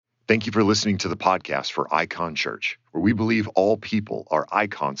Thank you for listening to the podcast for Icon Church, where we believe all people are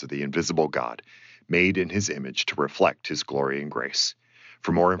icons of the invisible God, made in his image to reflect his glory and grace.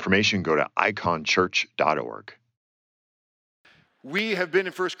 For more information, go to iconchurch.org. We have been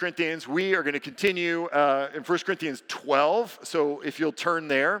in 1 Corinthians. We are going to continue in 1 Corinthians 12. So if you'll turn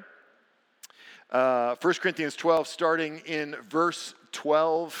there, 1 Corinthians 12, starting in verse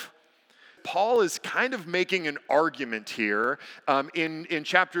 12. Paul is kind of making an argument here in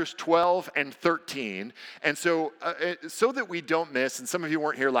chapters 12 and 13. And so that we don't miss, and some of you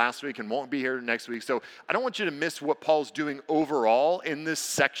weren't here last week and won't be here next week, so I don't want you to miss what Paul's doing overall in this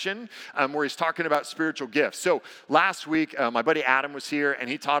section where he's talking about spiritual gifts. So last week, my buddy Adam was here, and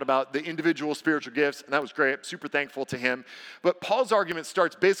he taught about the individual spiritual gifts, and that was great. Super thankful to him. But Paul's argument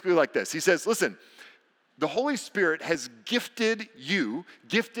starts basically like this. He says, listen, the Holy Spirit has gifted you,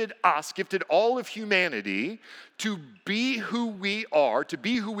 gifted us, gifted all of humanity to be who we are, to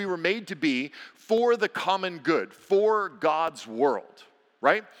be who we were made to be for the common good, for God's world,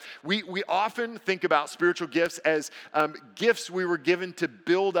 right? We often think about spiritual gifts as gifts we were given to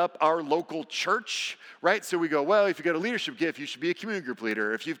build up our local church, right? So we go, well, if you've got a leadership gift, you should be a community group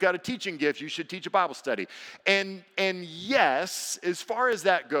leader. If you've got a teaching gift, you should teach a Bible study. And yes, as far as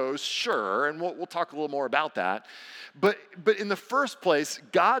that goes, sure, and we'll talk a little more about that. But in the first place,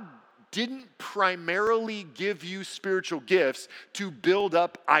 God didn't primarily give you spiritual gifts to build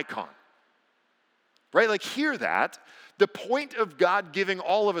up Icon, right? Like, hear that. The point of God giving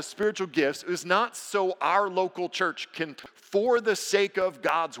all of us spiritual gifts is not so our local church can, for the sake of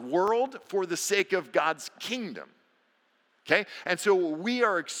God's world, for the sake of God's kingdom. Okay? And so we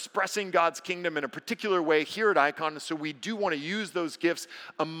are expressing God's kingdom in a particular way here at Icon, so we do want to use those gifts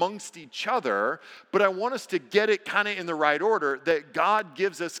amongst each other, but I want us to get it kind of in the right order, that God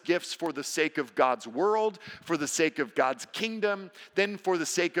gives us gifts for the sake of God's world, for the sake of God's kingdom, then for the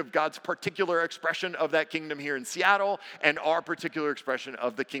sake of God's particular expression of that kingdom here in Seattle, and our particular expression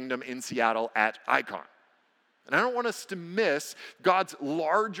of the kingdom in Seattle at Icon. And I don't want us to miss God's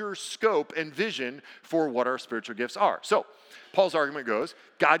larger scope and vision for what our spiritual gifts are. So, Paul's argument goes,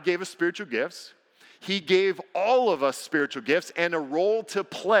 God gave us spiritual gifts. He gave all of us spiritual gifts and a role to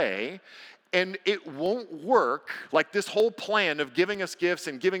play, and it won't work, like this whole plan of giving us gifts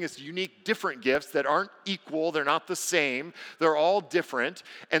and giving us unique, different gifts that aren't equal, they're not the same, they're all different,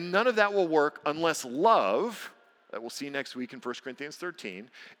 and none of that will work unless love, that we'll see next week in 1 Corinthians 13,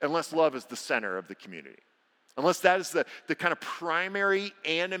 unless love is the center of the community. Unless that is the kind of primary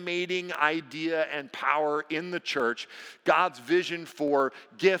animating idea and power in the church, God's vision for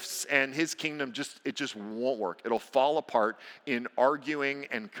gifts and his kingdom, it just won't work. It'll fall apart in arguing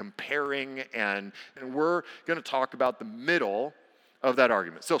and comparing, and we're going to talk about the middle of that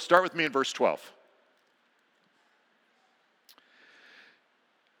argument. So start with me in verse 12.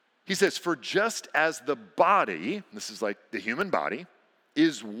 He says, for just as the body, this is like the human body,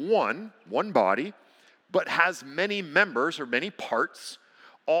 is one body, but has many members or many parts,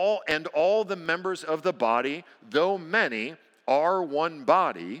 all the members of the body, though many, are one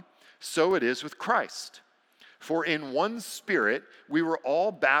body, so it is with Christ. For in one Spirit we were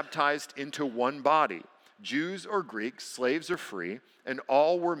all baptized into one body, Jews or Greeks, slaves or free, and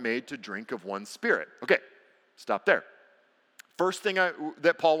all were made to drink of one Spirit. Okay, stop there. First thing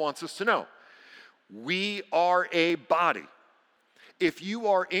that Paul wants us to know, we are a body. If you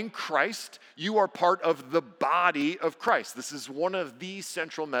are in Christ, you are part of the body of Christ. This is one of the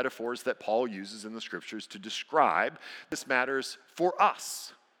central metaphors that Paul uses in the scriptures to describe this matters for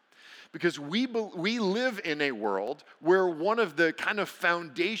us. Because we live in a world where one of the kind of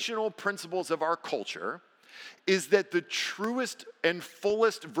foundational principles of our culture is that the truest and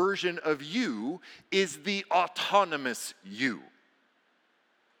fullest version of you is the autonomous you.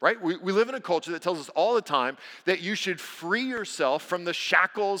 Right? We live in a culture that tells us all the time that you should free yourself from the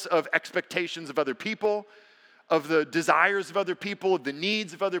shackles of expectations of other people, of the desires of other people, of the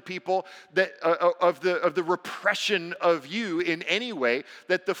needs of other people, that of the repression of you in any way,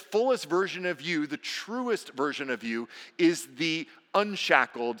 that the fullest version of you, the truest version of you, is the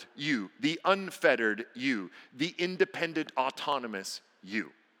unshackled you, the unfettered you, the independent, autonomous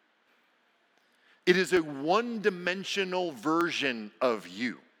you. It is a one-dimensional version of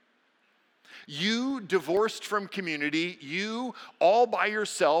you. You divorced from community, you all by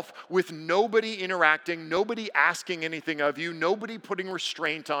yourself with nobody interacting, nobody asking anything of you, nobody putting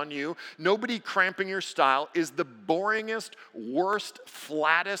restraint on you, nobody cramping your style, is the boringest, worst,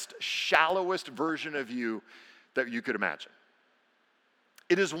 flattest, shallowest version of you that you could imagine.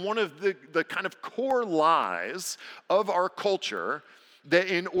 It is one of the kind of core lies of our culture that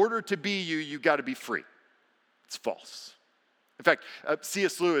in order to be you, you've got to be free. It's false. In fact,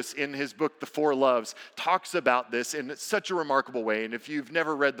 C.S. Lewis, in his book, The Four Loves, talks about this in such a remarkable way. And if you've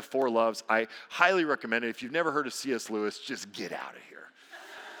never read The Four Loves, I highly recommend it. If you've never heard of C.S. Lewis, just get out of here.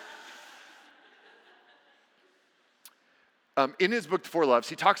 In his book, The Four Loves,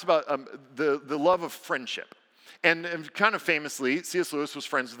 he talks about the love of friendship. And kind of famously, C.S. Lewis was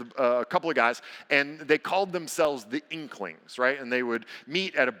friends with a couple of guys, and they called themselves the Inklings, right? And they would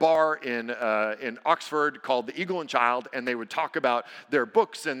meet at a bar in Oxford called the Eagle and Child, and they would talk about their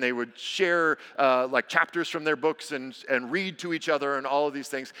books, and they would share like chapters from their books and read to each other and all of these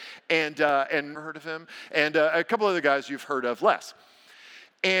things. And heard of him, and a couple other guys you've heard of less.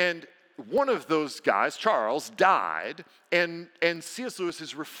 And one of those guys, Charles, died, and C.S. Lewis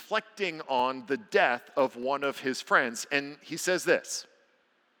is reflecting on the death of one of his friends, and he says this.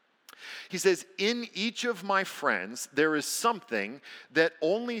 He says, "In each of my friends, there is something that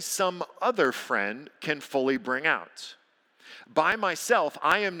only some other friend can fully bring out. By myself,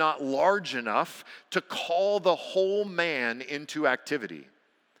 I am not large enough to call the whole man into activity.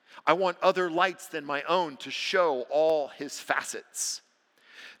 I want other lights than my own to show all his facets.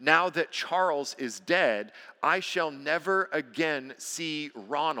 Now that Charles is dead, I shall never again see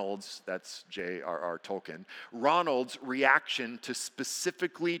Ronald's," that's J.R.R. Tolkien, "Ronald's reaction to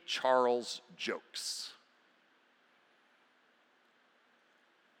specifically Charles' jokes."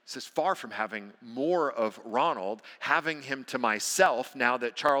 It says, far from having more of Ronald, having him to myself now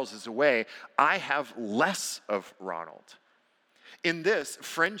that Charles is away, I have less of Ronald. In this,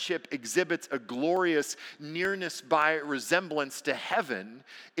 friendship exhibits a glorious nearness by resemblance to heaven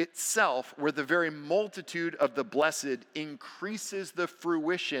itself, where the very multitude of the blessed increases the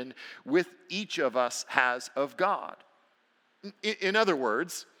fruition with each of us has of God. In other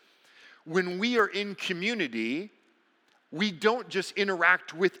words, when we are in community, we don't just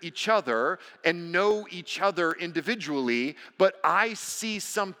interact with each other and know each other individually, but I see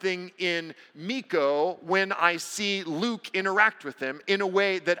something in Miko when I see Luke interact with him in a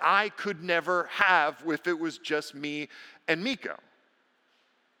way that I could never have if it was just me and Miko.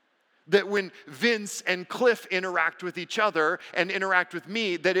 That when Vince and Cliff interact with each other and interact with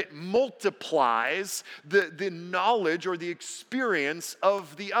me, that it multiplies the knowledge or the experience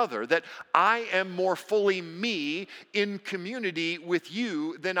of the other. That I am more fully me in community with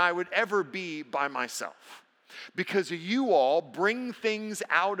you than I would ever be by myself. Because you all bring things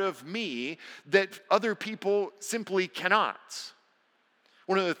out of me that other people simply cannot.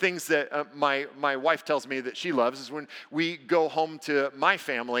 One of the things that my wife tells me that she loves is when we go home to my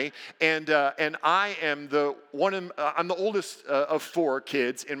family, and I am I'm the oldest of 4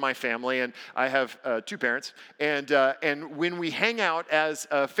 kids in my family, and I have 2 parents. And when we hang out as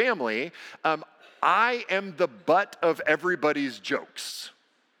a family, I am the butt of everybody's jokes.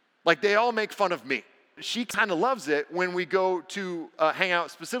 Like, they all make fun of me. She kind of loves it when we go to hang out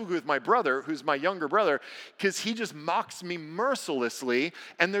specifically with my brother, who's my younger brother, because he just mocks me mercilessly,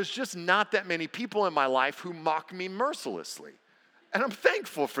 and there's just not that many people in my life who mock me mercilessly. And I'm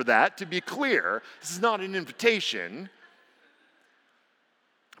thankful for that, to be clear. This is not an invitation.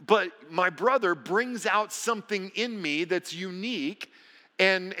 But my brother brings out something in me that's unique,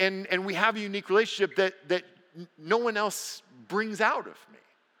 and we have a unique relationship that no one else brings out of me.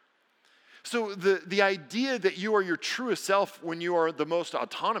 So the idea that you are your truest self when you are the most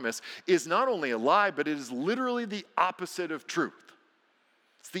autonomous is not only a lie, but it is literally the opposite of truth.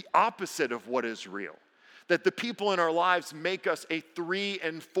 It's the opposite of what is real. That the people in our lives make us a 3-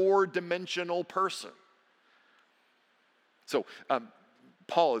 and 4-dimensional person. So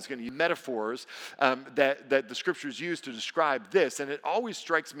Paul is going to use metaphors that the scriptures use to describe this, and it always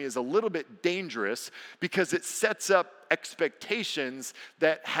strikes me as a little bit dangerous because it sets up expectations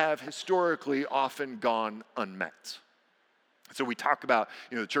that have historically often gone unmet. So we talk about,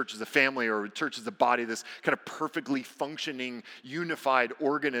 the church as a family or church as a body, this kind of perfectly functioning, unified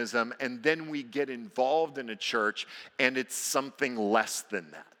organism, and then we get involved in a church and it's something less than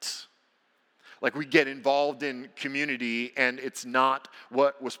that. Like, we get involved in community and it's not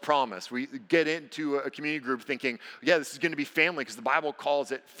what was promised. We get into a community group thinking, yeah, this is going to be family because the Bible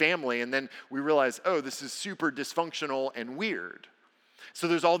calls it family. And then we realize, oh, this is super dysfunctional and weird. So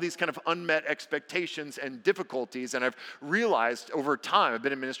there's all these kind of unmet expectations and difficulties. And I've realized over time, I've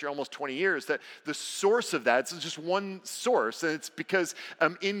been in ministry almost 20 years, that the source of that is just one source. And it's because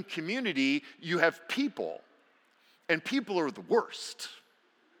in community, you have people. And people are the worst.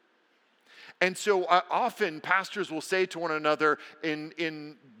 And so often pastors will say to one another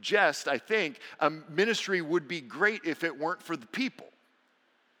in jest, I think, ministry would be great if it weren't for the people.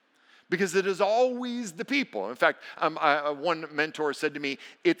 because it is always the people. In fact, one mentor said to me,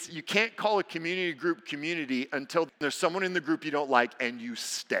 you can't call a community group community until there's someone in the group you don't like and you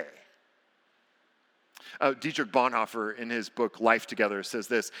stay. Dietrich Bonhoeffer, in his book Life Together, says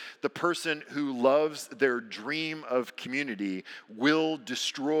this: the person who loves their dream of community will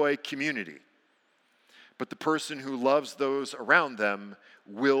destroy community, but the person who loves those around them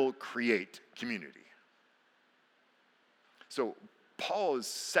will create community. So Paul is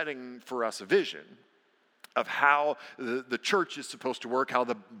setting for us a vision of how the church is supposed to work, how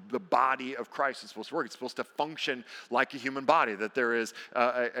the body of Christ is supposed to work. It's supposed to function like a human body, that there is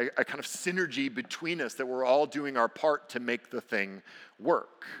a kind of synergy between us, that we're all doing our part to make the thing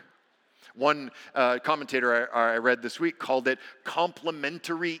work. One commentator I read this week called it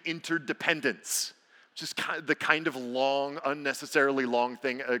complementary interdependence, which is the kind of long, unnecessarily long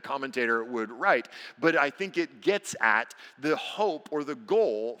thing a commentator would write. But I think it gets at the hope or the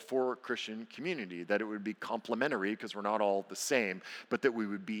goal for Christian community, that it would be complementary because we're not all the same, but that we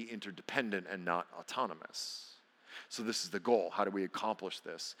would be interdependent and not autonomous. So this is the goal. How do we accomplish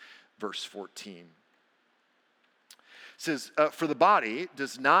this? Verse 14. It says, for the body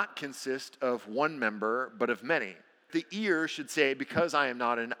does not consist of one member, but of many. The ear should say, because I am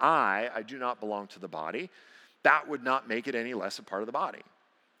not an eye, I do not belong to the body. That would not make it any less a part of the body.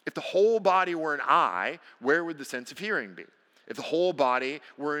 If the whole body were an eye, where would the sense of hearing be? If the whole body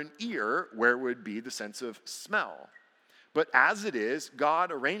were an ear, where would be the sense of smell? But as it is,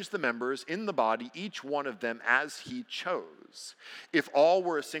 God arranged the members in the body, each one of them as he chose. If all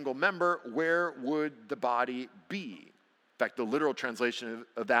were a single member, where would the body be? In fact, the literal translation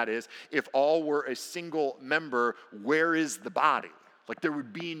of that is, if all were a single member, where is the body? Like there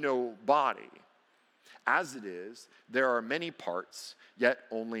would be no body. As it is, there are many parts, yet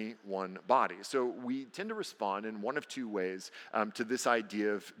only one body. So we tend to respond in one of two ways to this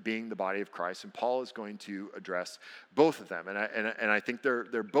idea of being the body of Christ, and Paul is going to address both of them. And I think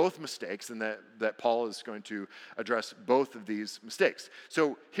they're both mistakes, and that Paul is going to address both of these mistakes.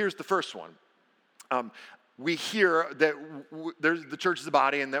 So here's the first one. We hear that the church is a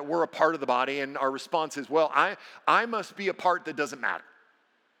body and that we're a part of the body, and our response is, well, I must be a part that doesn't matter.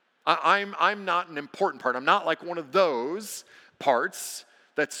 I'm not an important part. I'm not like one of those parts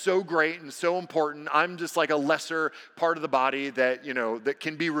that's so great and so important. I'm just like a lesser part of the body that, that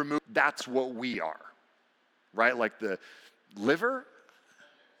can be removed. That's what we are, right? Like the liver,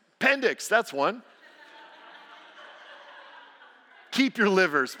 appendix, that's one. Keep your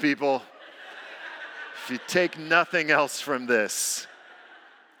livers, people. If you take nothing else from this.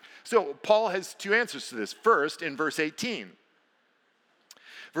 So Paul has two answers to this. First, in verse 18.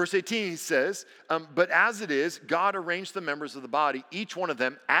 Verse 18, he says, but as it is, God arranged the members of the body, each one of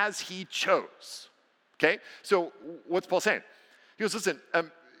them, as he chose. Okay? So what's Paul saying? He goes, listen,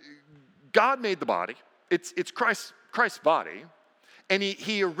 God made the body. It's Christ's body. And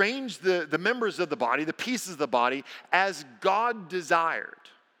he arranged the members of the body, the pieces of the body, as God desired.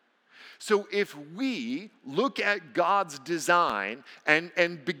 So if we look at God's design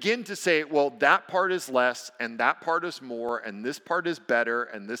and begin to say, well, that part is less, and that part is more, and this part is better,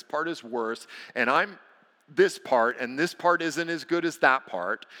 and this part is worse, and I'm this part, and this part isn't as good as that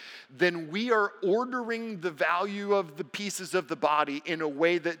part, then we are ordering the value of the pieces of the body in a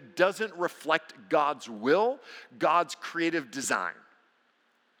way that doesn't reflect God's will, God's creative design.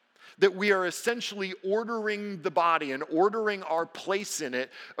 That we are essentially ordering the body and ordering our place in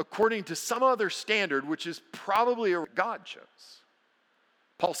it according to some other standard, which is probably what God chose.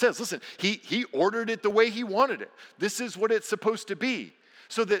 Paul says, listen, he ordered it the way he wanted it. This is what it's supposed to be.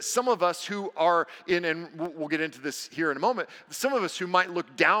 So that some of us who are in, and we'll get into this here in a moment, some of us who might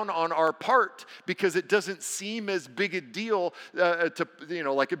look down on our part because it doesn't seem as big a deal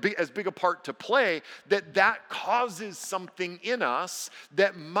as big a part to play, that causes something in us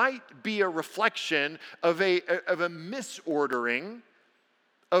that might be a reflection of a misordering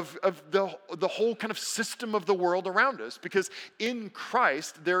of the whole kind of system of the world around us. Because in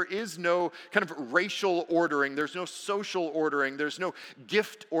Christ, there is no kind of racial ordering, there's no social ordering, there's no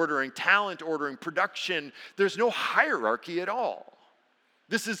gift ordering, talent ordering, production, there's no hierarchy at all.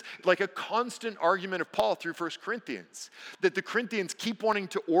 This is like a constant argument of Paul through 1 Corinthians, that the Corinthians keep wanting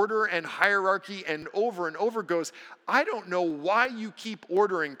to order and hierarchy, and over goes, I don't know why you keep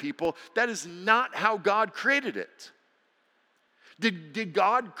ordering people. That is not how God created it. Did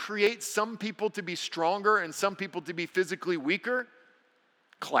God create some people to be stronger and some people to be physically weaker?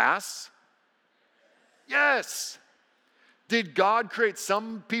 Class? Yes. Did God create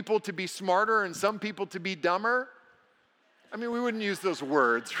some people to be smarter and some people to be dumber? I mean, we wouldn't use those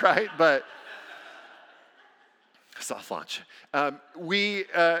words, right? But Soft launch.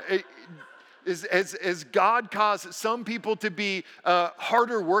 As God caused some people to be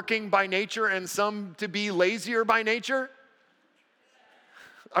harder working by nature and some to be lazier by nature?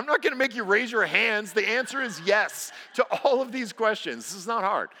 I'm not going to make you raise your hands. The answer is yes to all of these questions. This is not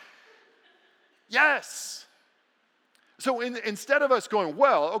hard. Yes. So instead of us going,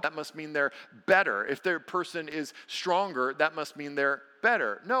 well, okay, that must mean they're better. If their person is stronger, that must mean they're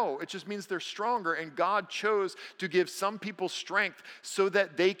better. No, it just means they're stronger, and God chose to give some people strength so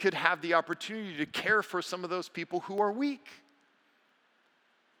that they could have the opportunity to care for some of those people who are weak.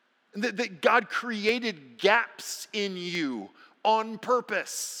 That God created gaps in you on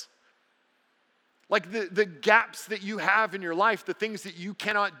purpose. Like the gaps that you have in your life, the things that you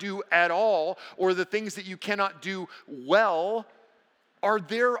cannot do at all, or the things that you cannot do well, are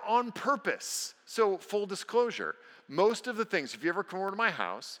there on purpose. So full disclosure, most of the things, if you ever come over to my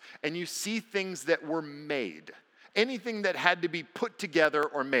house and you see things that were made, anything that had to be put together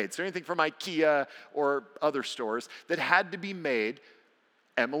or made, so anything from IKEA or other stores that had to be made,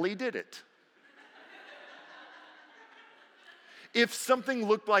 Emily did it. If something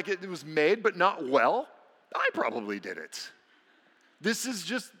looked like it was made but not well, I probably did it. This is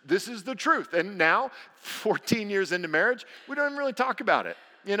the truth. And now, 14 years into marriage, we don't even really talk about it.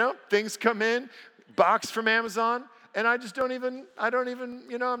 You know, things come in, box from Amazon, and I don't even,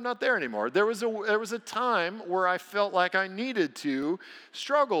 I'm not there anymore. There was a time where I felt like I needed to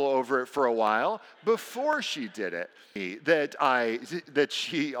struggle over it for a while before she did it, that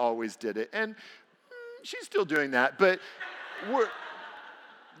she always did it. And she's still doing that, but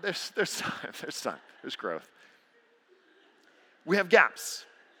there's time, there's growth. We have gaps.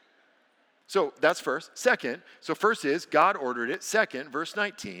 So that's first. Second, so first is God ordered it. Second, verse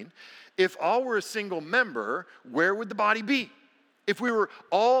 19, if all were a single member, where would the body be? If we were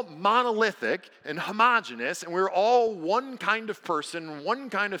all monolithic and homogeneous and we were all one kind of person,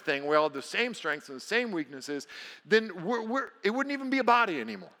 one kind of thing, we all have the same strengths and the same weaknesses, then it wouldn't even be a body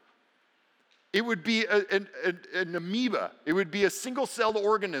anymore. It would be an amoeba. It would be a single-celled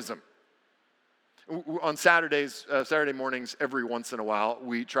organism. On Saturday mornings, every once in a while,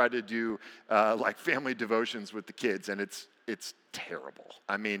 we try to do like family devotions with the kids, and it's terrible.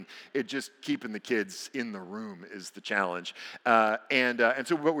 I mean, it just keeping the kids in the room is the challenge. And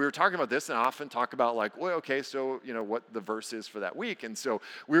so but we were talking about this, and I often talk about like, well, okay, so, you know, what the verse is for that week. And so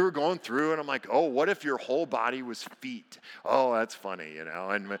we were going through, and I'm like, oh, what if your whole body was feet? Oh, that's funny, you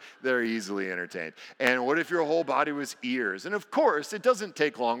know, and they're easily entertained. And what if your whole body was ears? And of course, it doesn't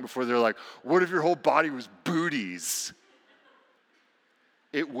take long before they're like, what if your whole body was booties?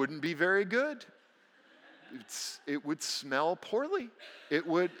 It wouldn't be very good. It would smell poorly. It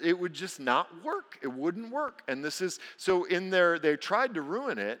would just not work. It wouldn't work. And this is, so in there, they tried to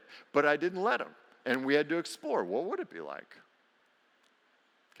ruin it, but I didn't let them. And we had to explore, what would it be like?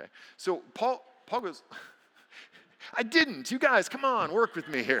 Okay, so Paul goes, I didn't. You guys, come on, work with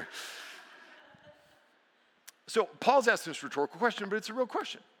me here. So Paul's asking this rhetorical question, but it's a real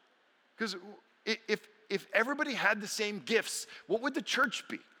question. Because if everybody had the same gifts, what would the church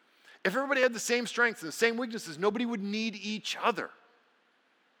be? If everybody had the same strengths and the same weaknesses, nobody would need each other.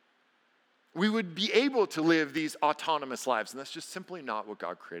 We would be able to live these autonomous lives, and that's just simply not what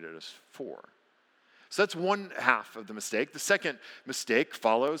God created us for. So that's one half of the mistake. The second mistake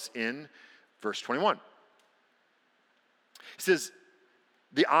follows in verse 21. He says,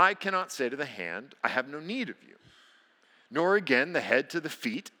 the eye cannot say to the hand, I have no need of you, nor again the head to the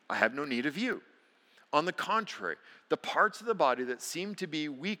feet, I have no need of you. On the contrary, the parts of the body that seem to be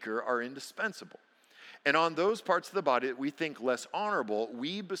weaker are indispensable. And on those parts of the body that we think less honorable,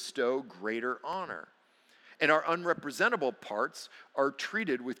 we bestow greater honor. And our unrepresentable parts are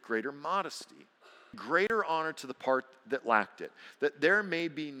treated with greater modesty. Greater honor to the part that lacked it, that there may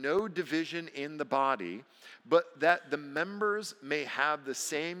be no division in the body, but that the members may have the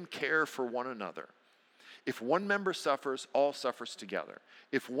same care for one another. If one member suffers, all suffers together.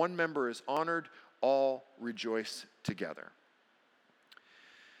 If one member is honored, all rejoice together.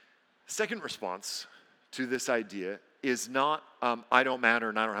 Second response to this idea is not, I don't matter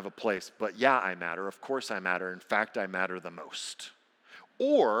and I don't have a place, but yeah, I matter. Of course I matter. In fact, I matter the most.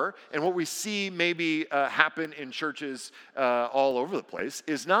 Or, and what we see maybe happen in churches all over the place,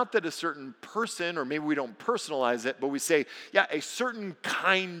 is not that a certain person, or maybe we don't personalize it, but we say, yeah, a certain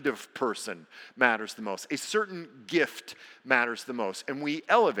kind of person matters the most. A certain gift matters the most, and we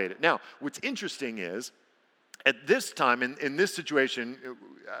elevate it. Now, what's interesting is, at this time, in this situation,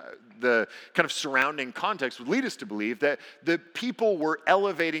 the kind of surrounding context would lead us to believe that the people were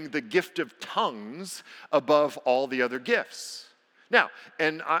elevating the gift of tongues above all the other gifts. Now,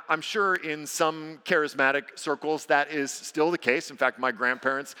 and I'm sure in some charismatic circles that is still the case. In fact, my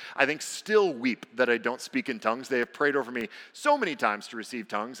grandparents, I think, still weep that I don't speak in tongues. They have prayed over me so many times to receive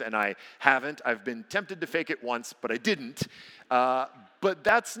tongues, and I haven't. I've been tempted to fake it once, but I didn't. But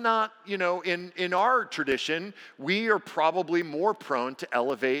that's not, in our tradition, we are probably more prone to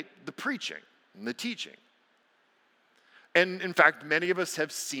elevate the preaching and the teaching. And in fact, many of us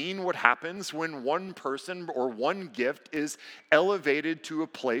have seen what happens when one person or one gift is elevated to a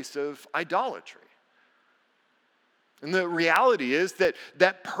place of idolatry. And the reality is that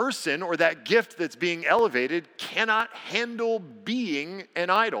that person or that gift that's being elevated cannot handle being an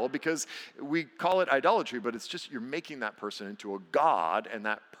idol, because we call it idolatry, but it's just you're making that person into a god, and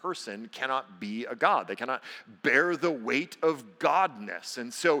that person cannot be a god. They cannot bear the weight of godness.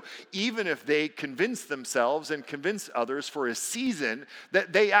 And so even if they convince themselves and convince others for a season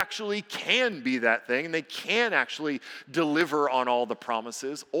that they actually can be that thing, and they can actually deliver on all the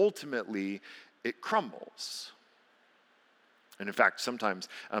promises, ultimately it crumbles. And in fact, sometimes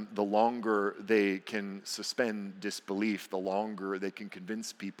the longer they can suspend disbelief, the longer they can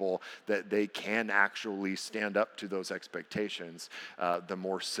convince people that they can actually stand up to those expectations, the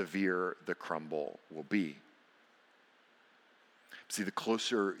more severe the crumble will be. See, the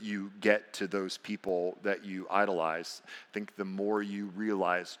closer you get to those people that you idolize, I think the more you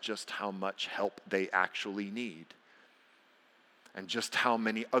realize just how much help they actually need, and just how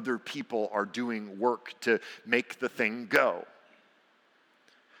many other people are doing work to make the thing go.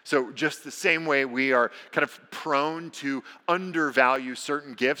 So just the same way we are kind of prone to undervalue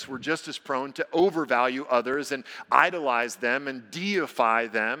certain gifts, we're just as prone to overvalue others and idolize them and deify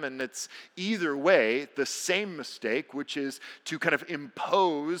them. And it's either way the same mistake, which is to kind of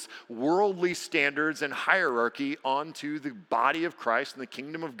impose worldly standards and hierarchy onto the body of Christ and the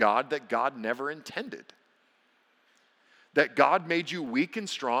kingdom of God that God never intended. That God made you weak and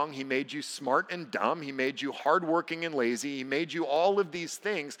strong. He made you smart and dumb. He made you hardworking and lazy. He made you all of these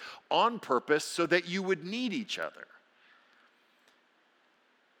things on purpose so that you would need each other.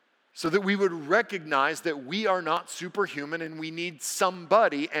 So that we would recognize that we are not superhuman and we need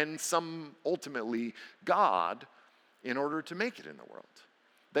somebody and ultimately God in order to make it in the world.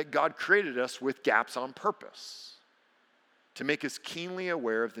 That God created us with gaps on purpose to make us keenly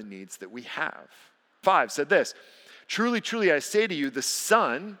aware of the needs that we have. 5 said this, "Truly, truly, I say to you, the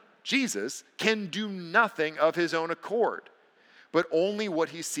Son, Jesus, can do nothing of his own accord, but only what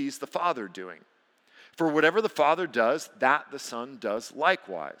he sees the Father doing. For whatever the Father does, that the Son does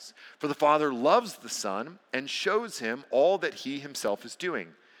likewise. For the Father loves the Son and shows him all that he himself is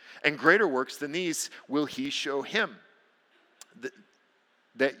doing. And greater works than these will he show him,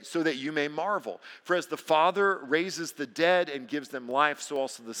 so that you may marvel. For as the Father raises the dead and gives them life, so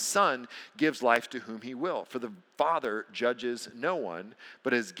also the Son gives life to whom he will. For the Father judges no one,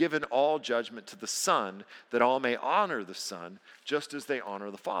 but has given all judgment to the Son, that all may honor the Son, just as they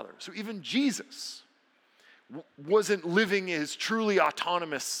honor the Father." So even Jesus wasn't living his truly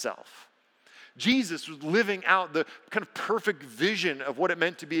autonomous self. Jesus was living out the kind of perfect vision of what it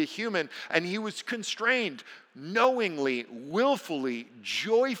meant to be a human, and he was constrained, knowingly, willfully,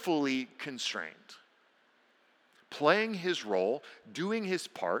 joyfully constrained. Playing his role, doing his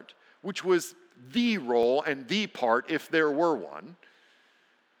part, which was the role and the part if there were one,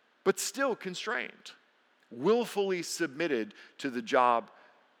 but still constrained, willfully submitted to the job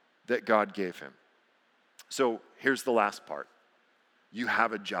that God gave him. So here's the last part. You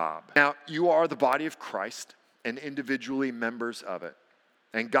have a job. Now, you are the body of Christ and individually members of it.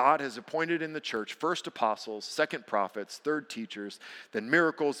 And God has appointed in the church first apostles, second prophets, third teachers, then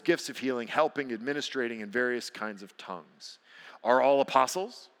miracles, gifts of healing, helping, administrating, and various kinds of tongues. Are all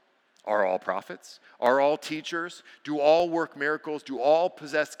apostles? Are all prophets? Are all teachers? Do all work miracles? Do all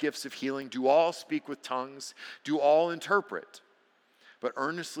possess gifts of healing? Do all speak with tongues? Do all interpret? But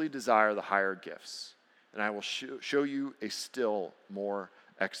earnestly desire the higher gifts, and I will show you a still more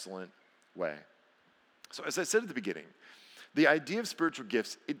excellent way. So as I said at the beginning, the idea of spiritual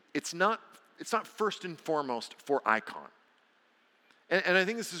gifts, it's not first and foremost for Icon. And I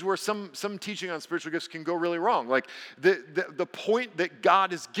think this is where some teaching on spiritual gifts can go really wrong. Like the point that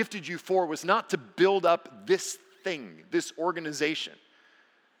God has gifted you for was not to build up this thing, this organization,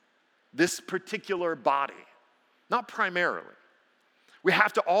 this particular body, not primarily. We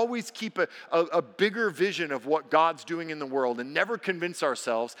have to always keep a bigger vision of what God's doing in the world and never convince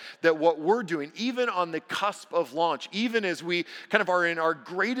ourselves that what we're doing, even on the cusp of launch, even as we kind of are in our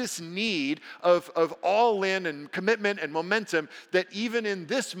greatest need of all in and commitment and momentum, that even in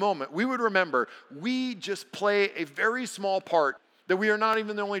this moment, we would remember we just play a very small part, that we are not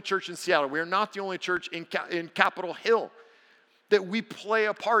even the only church in Seattle. We are not the only church in Capitol Hill. that we play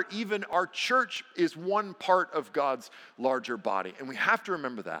a part. Even our church is one part of God's larger body, and we have to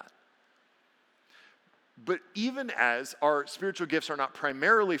remember that. But even as our spiritual gifts are not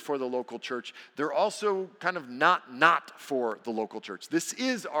primarily for the local church, they're also kind of not for the local church. This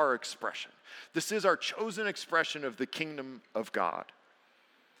is our expression. This is our chosen expression of the kingdom of God.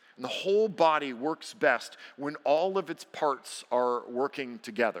 And the whole body works best when all of its parts are working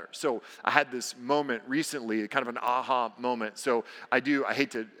together. So I had this moment recently, kind of an aha moment. So I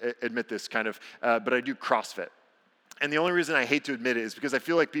hate to admit this kind of, but I do CrossFit. And the only reason I hate to admit it is because I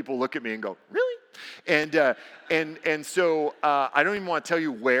feel like people look at me and go, really? And so I don't even want to tell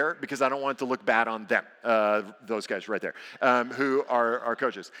you where, because I don't want it to look bad on them, those guys right there, who are our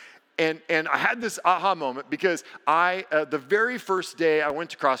coaches. And I had this aha moment because the very first day I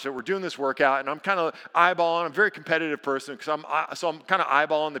went to CrossFit, we're doing this workout, and I'm kind of eyeballing. I'm a very competitive person, so I'm kind of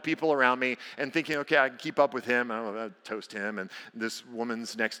eyeballing the people around me and thinking, okay, I can keep up with him. I'm gonna toast him, and this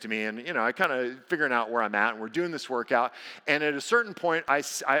woman's next to me, and I kind of figuring out where I'm at. And we're doing this workout, and at a certain point, I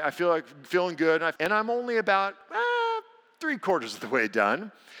feel like feeling good, and I'm only about 3/4 of the way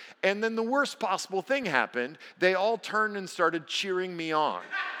done. And then the worst possible thing happened. They all turned and started cheering me on.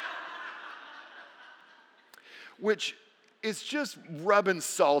 Which is just rubbing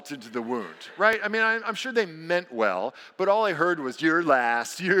salt into the wound, right? I mean, I'm sure they meant well, but all I heard was, you're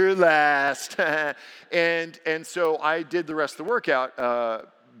last. and so I did the rest of the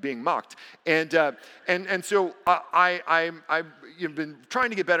workout being mocked. And so I've been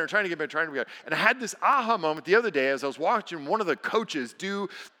trying to get better. And I had this aha moment the other day as I was watching one of the coaches do,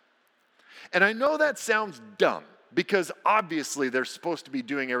 and I know that sounds dumb, because obviously they're supposed to be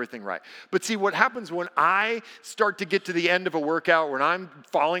doing everything right. But see, what happens when I start to get to the end of a workout, when I'm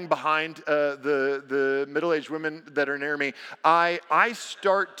falling behind the middle-aged women that are near me, I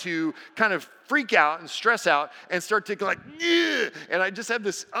start to kind of freak out and stress out and start to go like, ugh! And I just have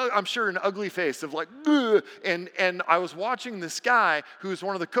this, I'm sure, an ugly face of like, ugh! And I was watching this guy who was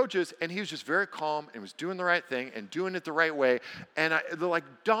one of the coaches, and he was just very calm and was doing the right thing and doing it the right way. And it like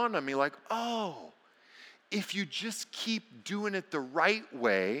dawned on me like, oh, if you just keep doing it the right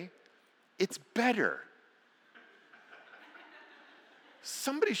way, it's better.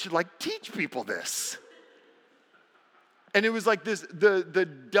 Somebody should teach people this. And it was like this, the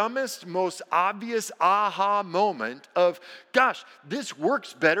dumbest, most obvious aha moment of, gosh, this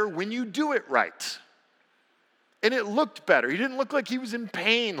works better when you do it right. And it looked better. He didn't look like he was in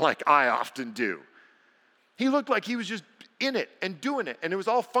pain like I often do. He looked like he was just in it and doing it, and it was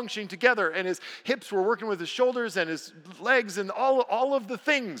all functioning together, and his hips were working with his shoulders and his legs and all of the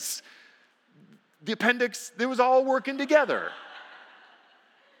things. The appendix, it was all working together.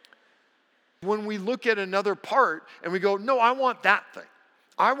 When we look at another part and we go, no, I want that thing.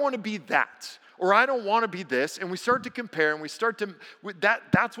 I want to be that. Or I don't want to be this, and we start to compare, and we start to,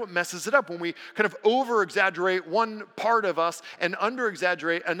 that's what messes it up, when we kind of over-exaggerate one part of us and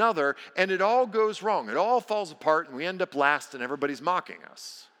under-exaggerate another, and it all goes wrong. It all falls apart, and we end up last, and everybody's mocking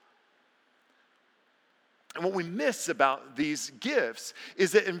us. And what we miss about these gifts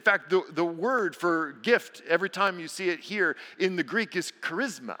is that, in fact, the word for gift, every time you see it here in the Greek, is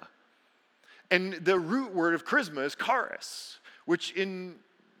charisma. And the root word of charisma is charis, which in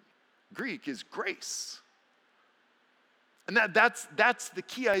Greek is grace. And that's the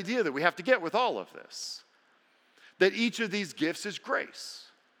key idea that we have to get with all of this. That each of these gifts is grace.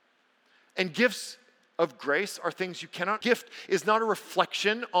 And gifts of grace are things you cannot. Gift is not a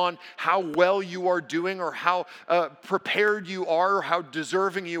reflection on how well you are doing or how prepared you are or how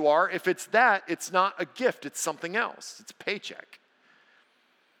deserving you are. If it's that, it's not a gift, it's something else. It's a paycheck.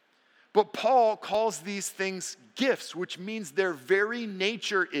 But Paul calls these things gifts, which means their very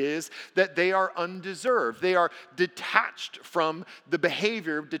nature is that they are undeserved. They are detached from the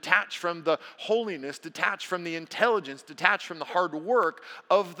behavior, detached from the holiness, detached from the intelligence, detached from the hard work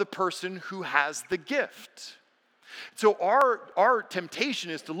of the person who has the gift. So our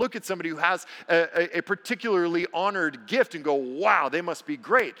temptation is to look at somebody who has a particularly honored gift and go, wow, they must be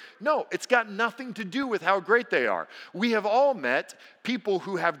great. No, it's got nothing to do with how great they are. We have all met people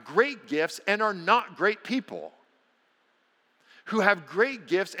who have great gifts and are not great people. Who have great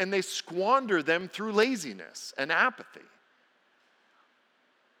gifts and they squander them through laziness and apathy.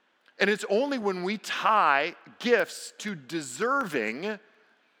 And it's only when we tie gifts to deserving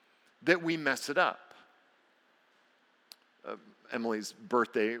that we mess it up. Emily's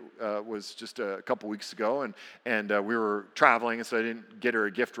birthday was just a couple weeks ago, and we were traveling, and so I didn't get her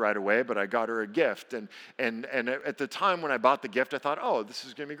a gift right away, but I got her a gift. And at the time when I bought the gift, I thought, oh, this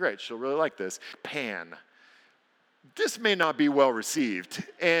is going to be great. She'll really like this. Pan. this may not be well received.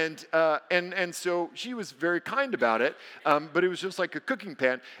 And so she was very kind about it, but it was just like a cooking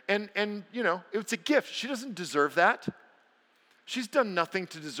pan. And it's a gift. She doesn't deserve that. She's done nothing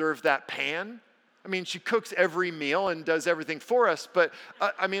to deserve that pan. I mean, she cooks every meal and does everything for us, but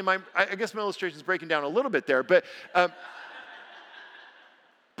I guess my illustration is breaking down a little bit there, but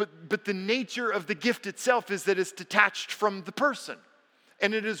the nature of the gift itself is that it's detached from the person.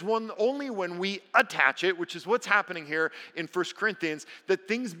 And it is only when we attach it, which is what's happening here in 1 Corinthians, that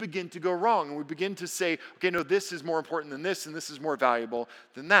things begin to go wrong. And we begin to say, okay, no, this is more important than this, and this is more valuable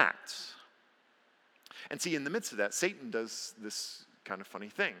than that. And see, in the midst of that, Satan does this kind of funny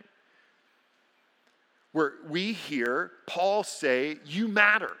thing, where we hear Paul say, you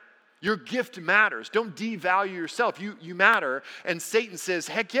matter. Your gift matters. Don't devalue yourself. You matter. And Satan says,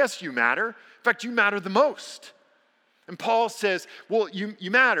 heck yes, you matter. In fact, you matter the most. And Paul says, well,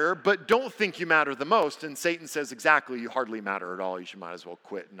 you matter, but don't think you matter the most. And Satan says, exactly, you hardly matter at all. You might as well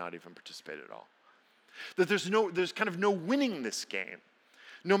quit and not even participate at all. That there's kind of no winning this game.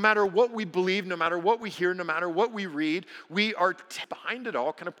 No matter what we believe, no matter what we hear, no matter what we read, we are behind it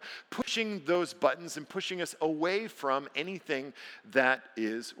all, kind of pushing those buttons and pushing us away from anything that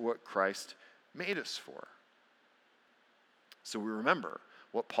is what Christ made us for. So we remember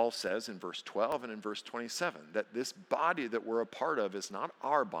what Paul says in verse 12 and in verse 27, that this body that we're a part of is not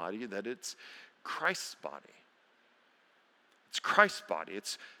our body, that it's Christ's body. It's Christ's body.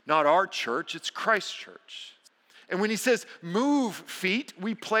 It's not our church, it's Christ's church. And when he says, move feet,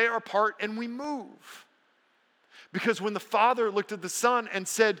 we play our part and we move. Because when the Father looked at the Son and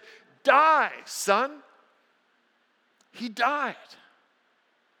said, die, son, he died.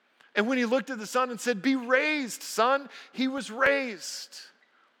 And when he looked at the Son and said, be raised, son, he was raised.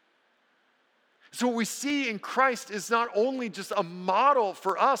 So what we see in Christ is not only just a model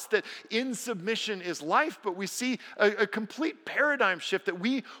for us that in submission is life, but we see a complete paradigm shift that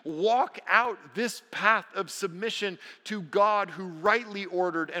we walk out this path of submission to God who rightly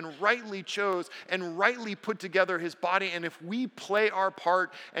ordered and rightly chose and rightly put together his body. And if we play our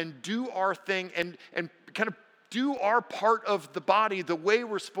part and do our thing and kind of do our part of the body the way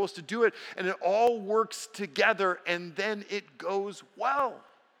we're supposed to do it, and it all works together, and then it goes well.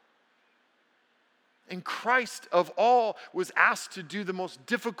 And Christ, of all, was asked to do the most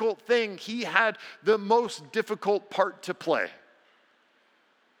difficult thing. He had the most difficult part to play.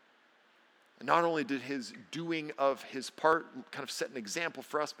 And not only did his doing of his part kind of set an example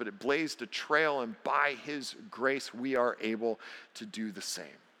for us, but it blazed a trail, and by his grace, we are able to do the same.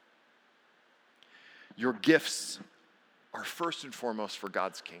 Your gifts are first and foremost for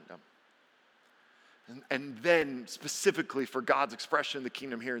God's kingdom. And then specifically for God's expression in the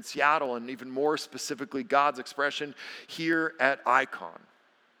kingdom here in Seattle, and even more specifically, God's expression here at Icon.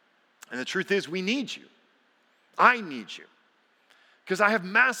 And the truth is, we need you. I need you. Because I have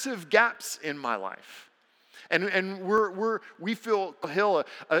massive gaps in my life. And we feel Hill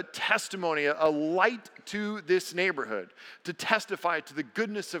a testimony, a light to this neighborhood, to testify to the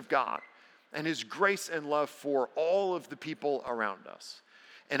goodness of God and his grace and love for all of the people around us.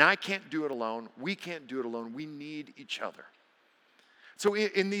 And I can't do it alone. We can't do it alone. We need each other. So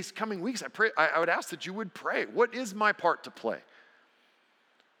in these coming weeks, I would ask that you would pray. What is my part to play?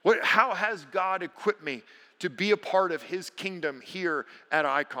 How has God equipped me to be a part of his kingdom here at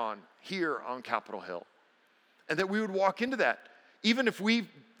Icon, here on Capitol Hill? And that we would walk into that. Even if we,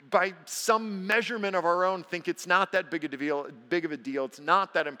 by some measurement of our own, think it's not that big of a deal, it's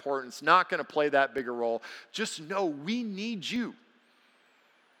not that important, it's not going to play that big a role, just know we need you.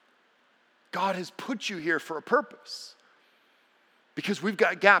 God has put you here for a purpose because we've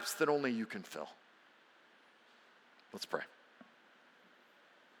got gaps that only you can fill. Let's pray.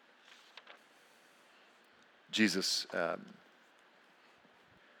 Jesus,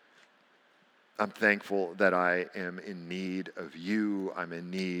 I'm thankful that I am in need of you. I'm in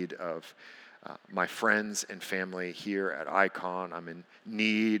need of my friends and family here at Icon. I'm in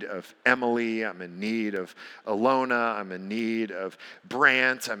need of Emily. I'm in need of Alona. I'm in need of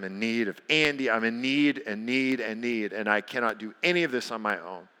Brant. I'm in need of Andy. I'm in need. And I cannot do any of this on my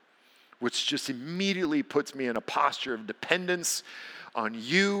own, which just immediately puts me in a posture of dependence on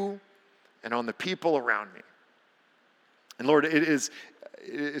you and on the people around me. And Lord, it is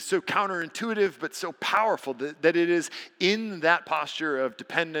so counterintuitive, but so powerful that it is in that posture of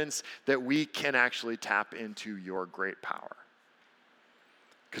dependence that we can actually tap into your great power.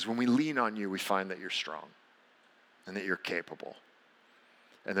 Because when we lean on you, we find that you're strong and that you're capable.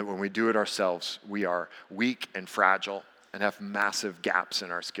 And that when we do it ourselves, we are weak and fragile and have massive gaps in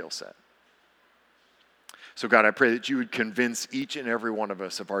our skill set. So God, I pray that you would convince each and every one of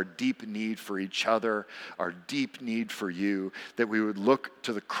us of our deep need for each other, our deep need for you, that we would look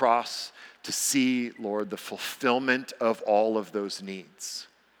to the cross to see, Lord, the fulfillment of all of those needs.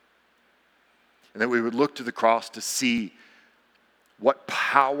 And that we would look to the cross to see what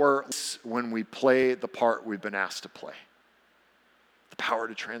power when we play the part we've been asked to play. The power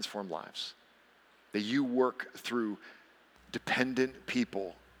to transform lives. That you work through dependent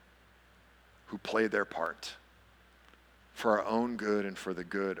people who play their part for our own good and for the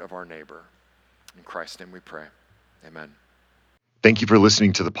good of our neighbor. In Christ's name we pray. Amen. Thank you for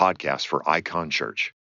listening to the podcast for Icon Church.